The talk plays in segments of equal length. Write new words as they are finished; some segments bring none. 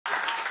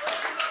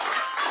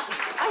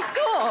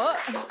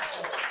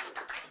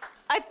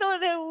I thought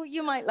that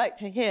you might like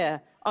to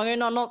hear. I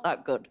mean, I'm not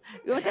that good.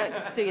 You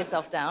don't do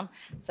yourself down.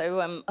 So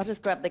I'll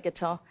just grab the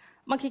guitar.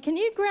 Monkey, can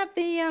you grab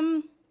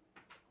the...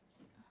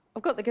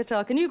 I've got the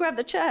guitar. Can you grab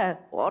the chair?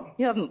 What?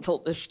 You haven't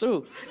thought this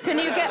through. Can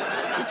you get...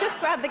 You just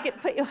grab the...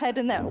 Put your head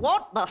in there.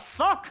 What the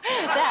fuck?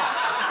 There.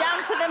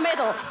 Down to the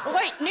middle.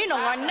 Wait, Nina,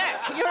 my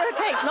neck. You're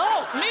okay.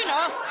 No,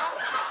 Nina.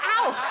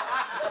 Ow.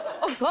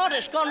 Oh, God,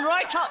 it's gone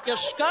right up your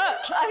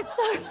skirt. I'm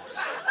so...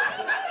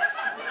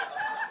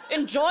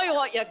 Enjoy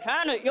what you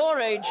can at your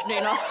age,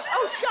 Nina.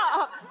 Oh, shut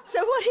up. So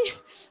what are you...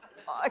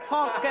 Oh, I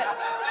can't get...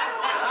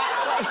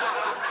 Wait.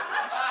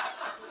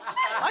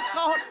 I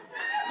can't...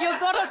 You've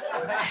got to...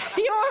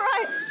 You're all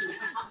right.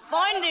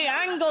 Find the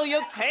angle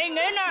you're keying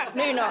in at,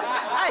 Nina.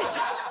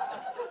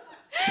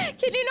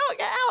 Can you not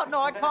get out?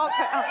 No, I can't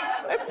get out.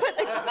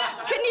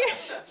 Can you...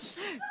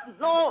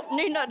 No,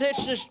 Nina,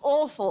 this is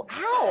awful.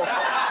 Ow.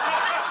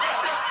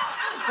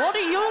 What do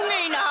you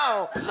mean,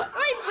 ow?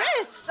 My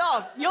wrist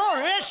off. Your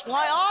wrist,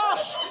 my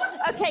arse.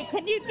 Okay,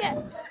 can you get...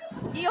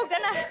 You're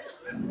gonna...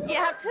 You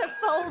have to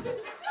fold...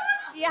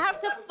 You have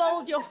to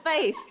fold your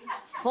face.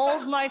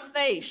 Fold my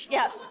face.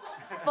 Yeah.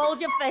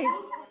 Fold your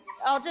face.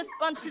 I'll just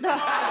bunch it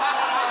up.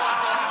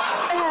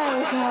 There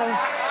we go.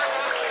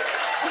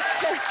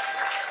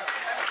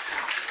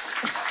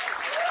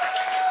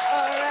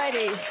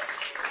 Alrighty.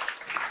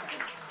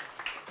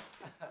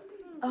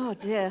 Oh,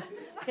 dear.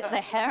 Get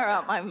the hair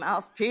out my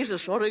mouth.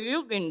 Jesus, what have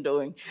you been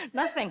doing?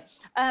 Nothing.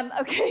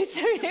 Okay,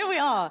 so here we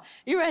are.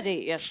 You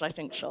ready? Yes, I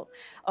think so.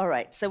 All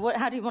right, so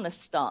how do you want to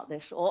start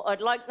this? Or I'd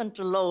like them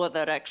to lower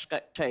their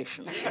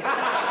expectations.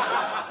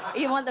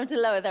 You want them to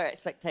lower their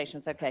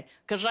expectations, okay.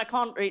 Because I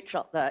can't reach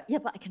up there. Yeah,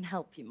 but I can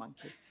help you,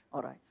 Monkey.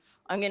 All right.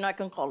 I mean, I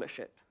can polish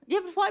it.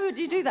 Yeah, but why would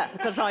you do that?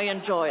 Because I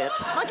enjoy it.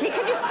 Monkey,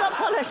 can you stop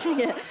polishing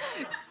it?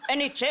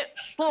 Any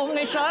tips for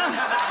me, sir?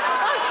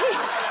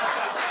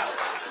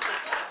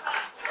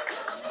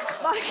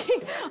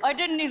 Monkey, I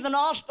didn't even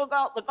ask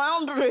about the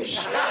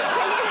boundaries.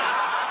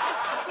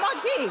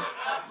 Monkey!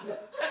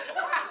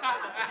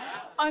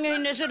 I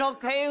mean, is it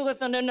okay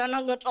with an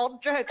inanimate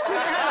object?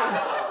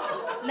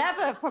 No.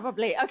 Never,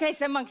 probably. Okay,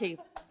 so, Monkey,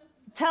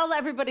 tell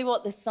everybody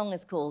what this song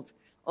is called.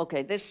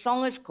 Okay, this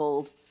song is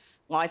called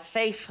My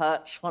Face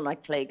Hurts When I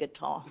Play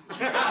Guitar.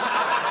 Okay,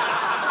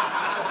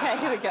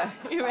 here we go.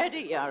 You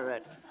ready? Yeah, I'm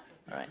ready.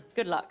 All right,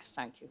 good luck.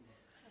 Thank you.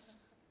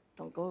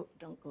 Don't go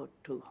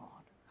too hard.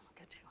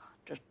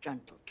 Just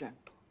gentle,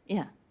 gentle.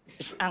 Yeah,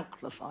 it's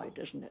amplified,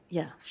 isn't it?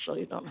 Yeah, so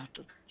you don't have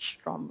to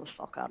strum the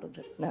fuck out of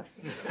it. No.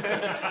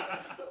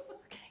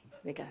 Okay,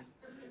 here we go.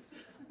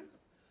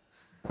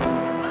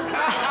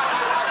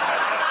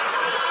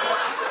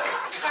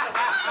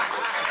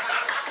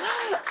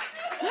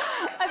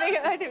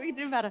 I think we can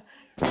do better.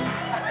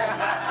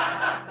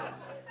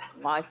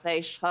 My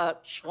face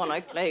hurts when I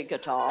play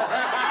guitar.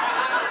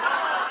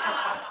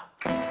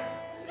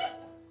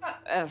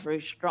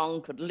 Every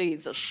strum could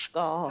leave a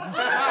scar.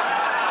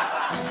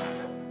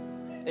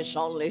 It's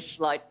only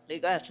slightly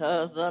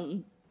better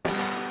than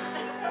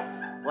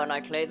when I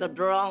play the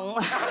drum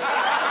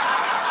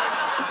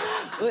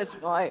with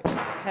my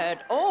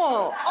head.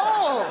 Oh,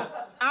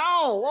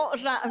 ow, what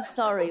was that? I'm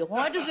sorry.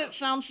 Why does it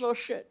sound so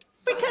shit?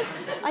 Because,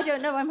 I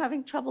don't know, I'm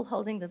having trouble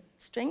holding the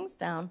strings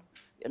down.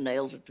 Your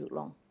nails are too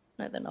long.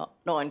 No, they're not.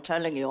 No, I'm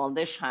telling you, on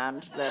this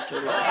hand, they're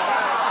too long.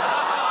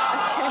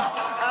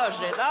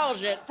 That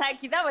was it.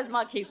 Thank you. That was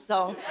Monkey's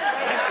song.